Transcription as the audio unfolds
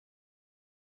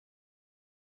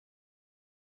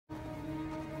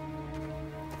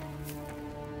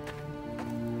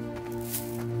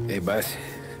Hey, boss.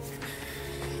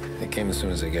 I came as soon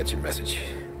as I got your message.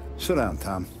 Sit down,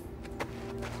 Tom.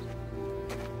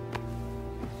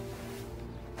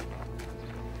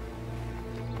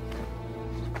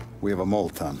 We have a mole,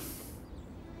 Tom.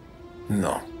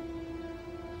 No.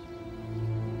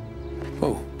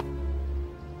 Who?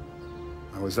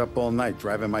 I was up all night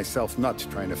driving myself nuts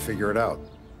trying to figure it out.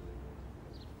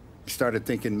 I started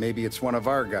thinking maybe it's one of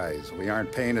our guys. We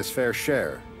aren't paying his fair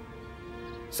share.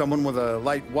 Someone with a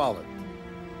light wallet.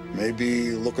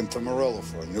 Maybe looking to Morello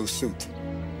for a new suit.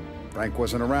 Frank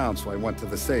wasn't around, so I went to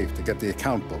the safe to get the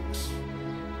account books.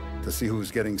 To see who's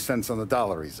getting cents on the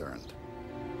dollar he's earned.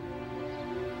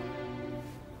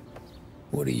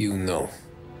 What do you know?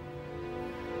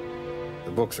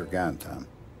 The books are gone, Tom.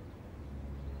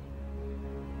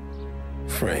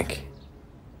 Frank.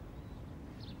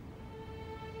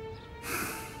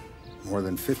 More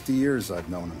than 50 years I've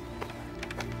known him.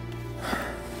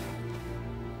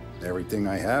 Everything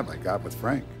I have, I got with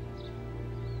Frank.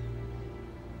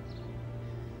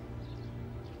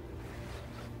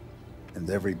 And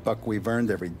every buck we've earned,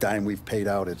 every dime we've paid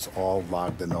out, it's all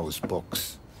logged in those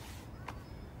books.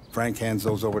 Frank hands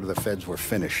those over to the feds, we're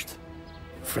finished.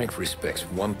 Frank respects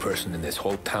one person in this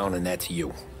whole town, and that's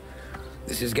you.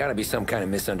 This has got to be some kind of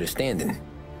misunderstanding.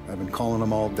 I've been calling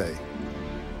him all day.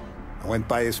 I went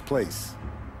by his place.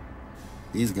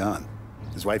 He's gone.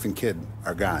 His wife and kid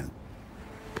are gone.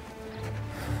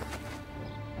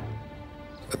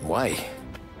 But why?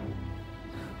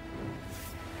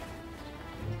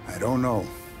 I don't know.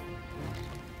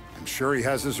 I'm sure he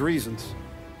has his reasons.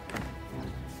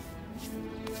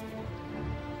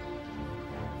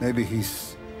 Maybe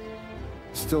he's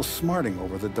still smarting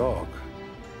over the dog.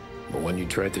 The one you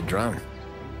tried to drown?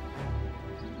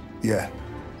 Yeah.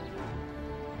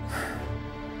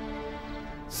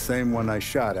 Same one I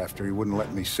shot after he wouldn't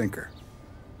let me sink her.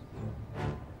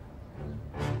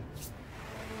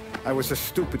 I was a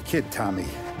stupid kid, Tommy.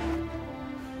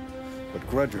 But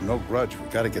grudge or no grudge, we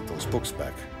gotta get those books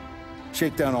back.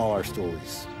 Shake down all our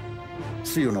stories.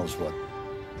 See who knows what.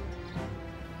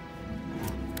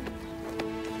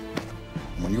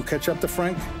 When you catch up to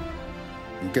Frank,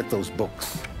 you get those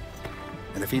books.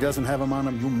 And if he doesn't have them on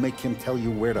him, you make him tell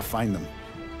you where to find them.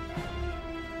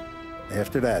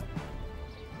 After that,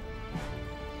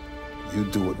 you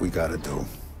do what we gotta do.